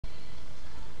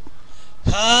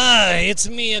Hi, it's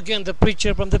me again, the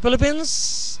preacher from the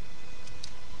Philippines.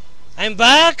 I'm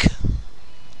back.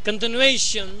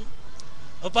 Continuation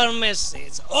of our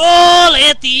message. All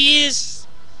atheists,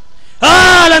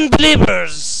 all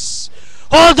unbelievers,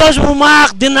 all those who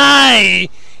mock, deny,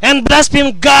 and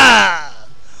blaspheme God,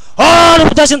 all who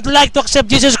doesn't like to accept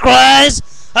Jesus Christ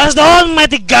as the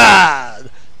Almighty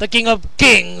God, the King of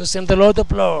Kings and the Lord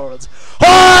of Lords,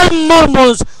 all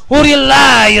Mormons who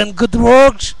rely on good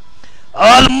works,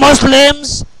 all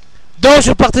Muslims, those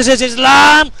who practice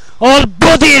Islam, all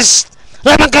Buddhists,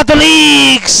 Roman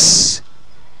Catholics,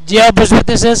 Jehovah's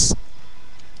Witnesses,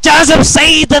 Church of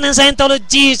Satan and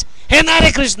Scientologists, and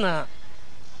Hare Krishna,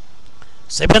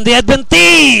 Seventh-day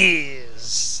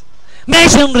Adventists,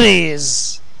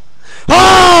 Masonries,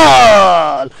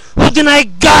 all who deny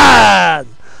God,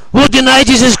 who deny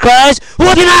Jesus Christ,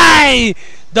 who deny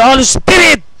the Holy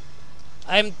Spirit.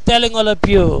 I'm telling all of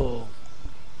you,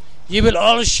 you will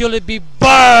all surely be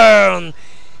burned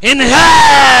in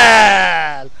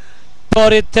hell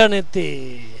for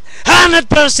eternity.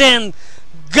 100%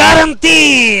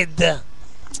 guaranteed that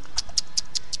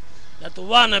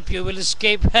one of you will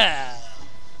escape hell.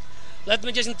 Let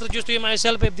me just introduce to you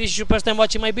myself if this is your first time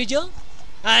watching my video.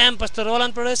 I am Pastor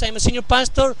Roland Perez. I'm a senior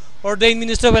pastor, ordained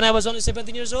minister when I was only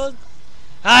 17 years old.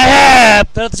 I have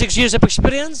 36 years of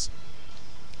experience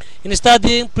in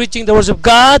studying, preaching the words of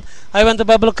God. I went to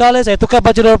Bible college. I took a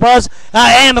Bachelor of Arts.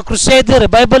 I am a crusader, a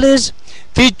Bibleist,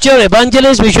 teacher,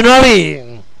 evangelist,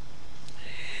 missionary.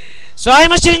 So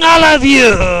I'm assuring all of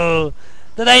you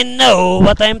that I know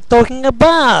what I'm talking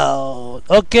about.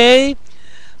 Okay?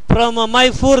 From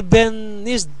my food, then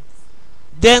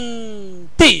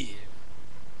tea.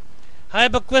 I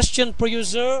have a question for you,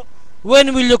 sir.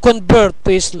 When will you convert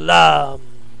to Islam?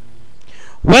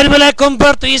 When will I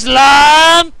convert to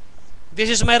Islam? This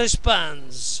is my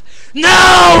response.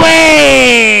 No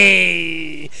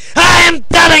way! I am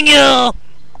telling you,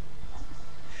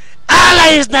 Allah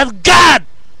is not God.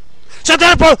 So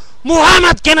therefore,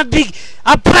 Muhammad cannot be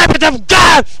a prophet of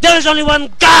God. There is only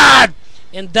one God,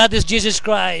 and that is Jesus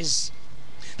Christ,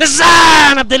 the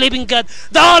Son of the living God,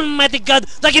 the Almighty God,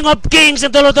 the King of Kings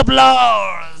and the Lord of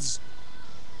Lords.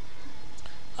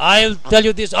 I'll tell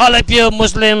you this, all of you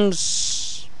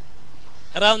Muslims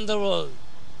around the world,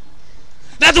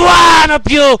 that one of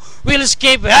you will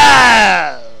escape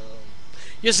hell.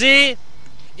 You see,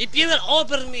 if you will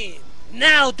offer me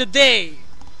now, today,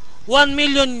 $1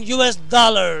 million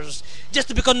just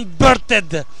to be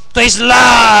converted to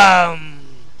Islam,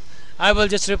 I will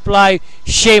just reply,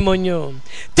 shame on you.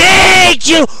 Take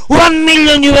you $1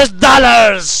 million.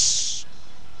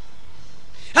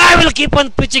 I will keep on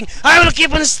preaching. I will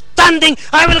keep on standing.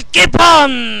 I will keep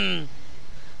on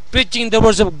preaching the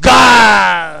words of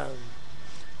God,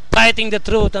 fighting the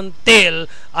truth until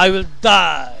I will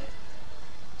die.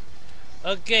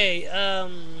 Okay,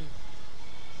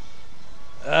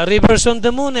 rivers on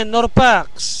the moon and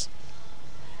Norpax.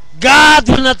 God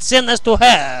will not send us to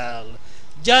hell.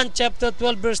 John chapter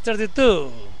 12 verse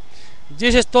 32.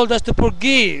 Jesus told us to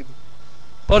forgive,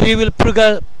 for He will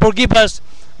forgive us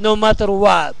no matter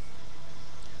what.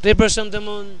 Rivers on the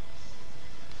moon,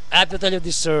 I have to tell you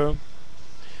this, sir.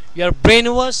 You are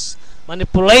brainwashed,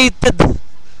 manipulated,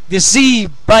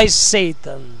 deceived by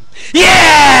Satan.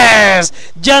 Yes!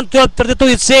 John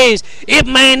 12:32, it says, if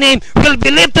my name will be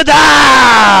lifted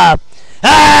up,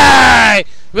 I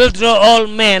will draw all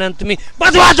men unto me.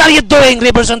 But what are you doing,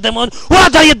 rivers on the moon?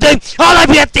 What are you doing? All of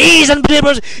you atheists and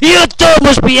believers, you too,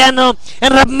 Muspiano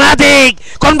and Rhapmatic,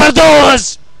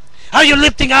 Converdos, are you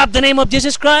lifting up the name of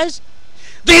Jesus Christ?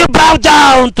 Do you bow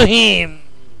down to Him?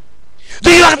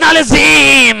 Do you acknowledge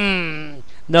Him?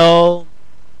 No.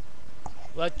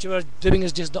 What you are doing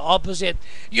is just the opposite.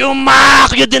 You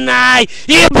mock, you deny,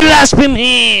 you blaspheme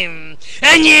Him,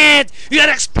 and yet you are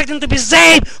expecting to be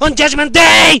saved on Judgment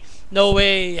Day. No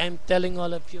way. I'm telling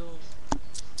all of you,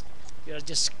 you are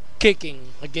just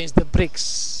kicking against the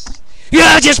bricks. You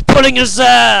are just pulling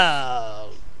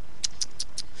yourself.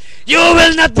 You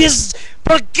will not be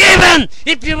forgiven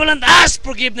if you will not ask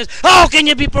forgiveness. How can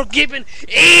you be forgiven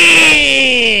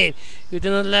if you do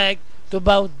not like to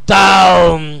bow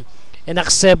down and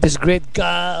accept this great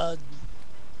God?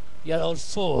 You are all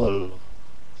full.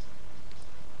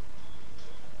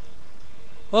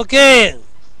 Okay,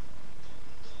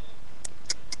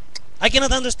 I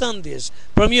cannot understand this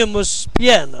from you,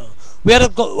 Muspiano. We are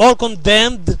all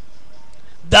condemned,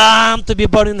 damned to be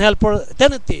born in hell for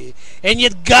eternity, and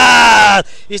yet God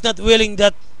is not willing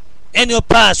that any of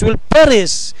us will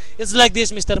perish. It's like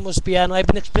this, Mr. Muspiano. I've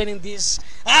been explaining this.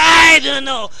 I don't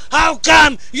know. How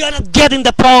come you are not getting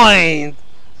the point?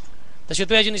 The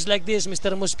situation is like this,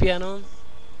 Mr. Muspiano.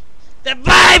 The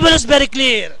Bible is very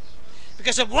clear.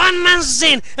 Because of one man's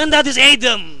sin, and that is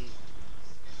Adam,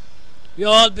 we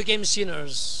all became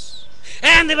sinners.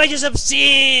 And the wages of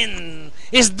sin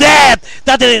is death.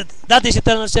 That is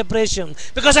eternal separation.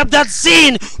 Because of that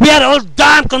sin, we are all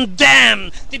damned,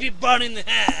 condemned to be burned in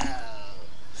hell.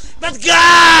 But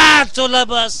God so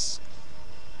loved us.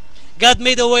 God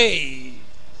made a way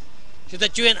so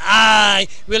that you and I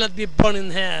will not be burned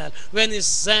in hell when He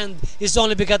sent His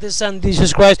only begotten Son,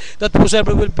 Jesus Christ, that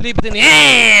whosoever will believe in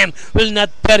Him will not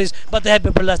perish but have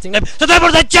everlasting life. So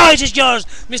therefore the choice is yours,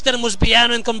 Mr.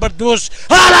 Muspiano and Convertus,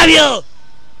 all of you.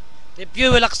 If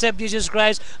you will accept Jesus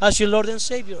Christ as your Lord and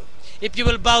Savior, if you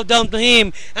will bow down to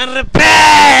Him and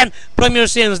repent from your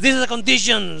sins, these are the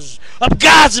conditions of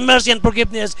God's mercy and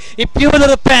forgiveness. If you will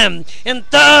repent and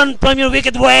turn from your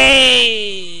wicked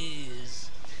ways,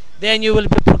 then you will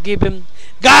be forgiven.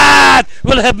 God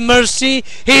will have mercy.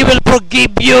 He will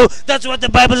forgive you. That's what the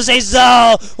Bible says.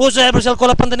 So, whosoever shall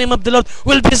call upon the name of the Lord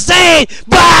will be saved.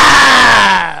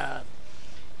 But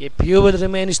if you will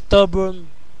remain stubborn,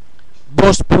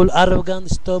 boastful,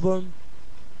 arrogant, stubborn,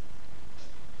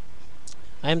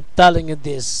 I'm telling you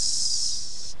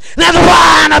this, not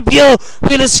one of you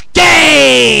will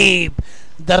escape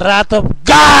the wrath of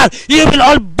God. You will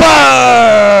all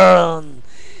burn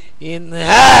in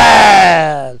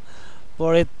hell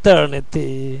for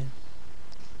eternity.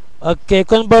 Okay,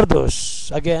 Convertus.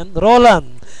 Again,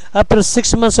 Roland, after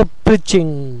 6 months of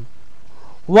preaching,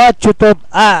 what you taught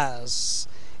us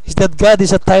is that God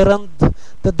is a tyrant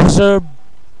that deserve,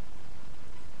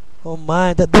 oh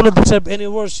my, that do not deserve any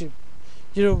worship.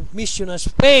 Your mission has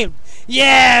failed.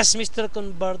 Yes, Mr.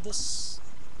 Convertus.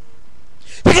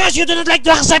 Because you do not like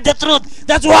to accept the truth.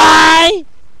 That's why.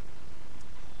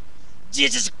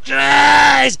 Jesus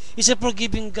Christ is a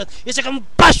forgiving God. He's a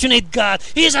compassionate God.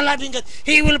 He is a loving God.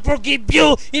 He will forgive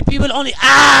you if you will only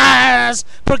ask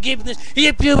forgiveness.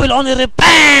 If you will only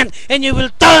repent and you will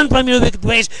turn from your wicked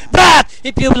ways. But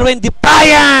if you will remain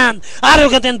defiant,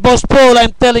 arrogant, and boastful,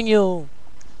 I'm telling you,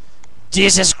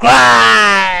 Jesus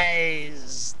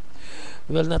Christ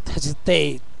will not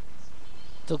hesitate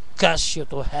to cast you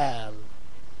to hell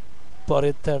for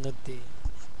eternity.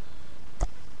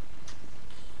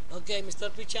 Okay, Mr.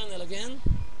 P channel again.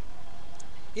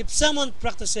 If someone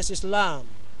practices Islam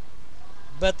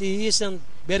but he isn't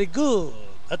very good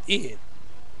at it,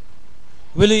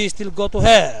 will he still go to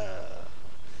hell?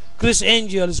 Chris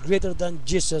Angel is greater than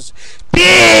Jesus.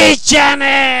 P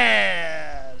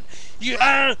channel, you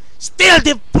are still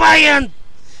defiant.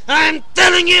 I'm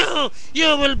telling you,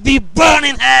 you will be burned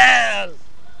in hell.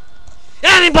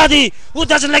 Anybody who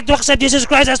doesn't like to accept Jesus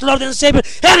Christ as Lord and Savior,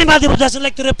 anybody who doesn't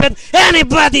like to repent,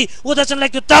 anybody who doesn't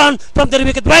like to turn from their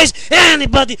wicked ways,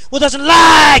 anybody who doesn't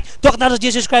like to acknowledge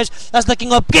Jesus Christ as the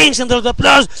King of Kings and Lord of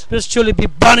Lords will surely be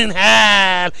burned in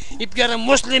hell. If you are a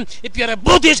Muslim, if you are a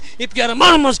Buddhist, if you are a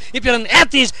Mormon, if you are an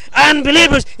atheist,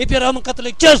 unbelievers, if you are a Roman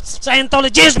Catholic Church,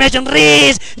 Scientologists,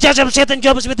 Masonries, Church of Satan,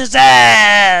 Jehovah's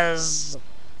Witnesses,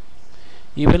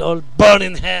 you will all burn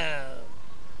in hell.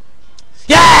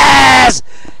 Yes!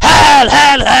 Hell,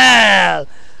 hell, hell!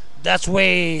 That's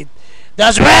where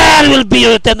will be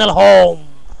your eternal home.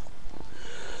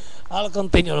 I'll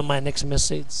continue on my next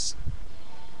message.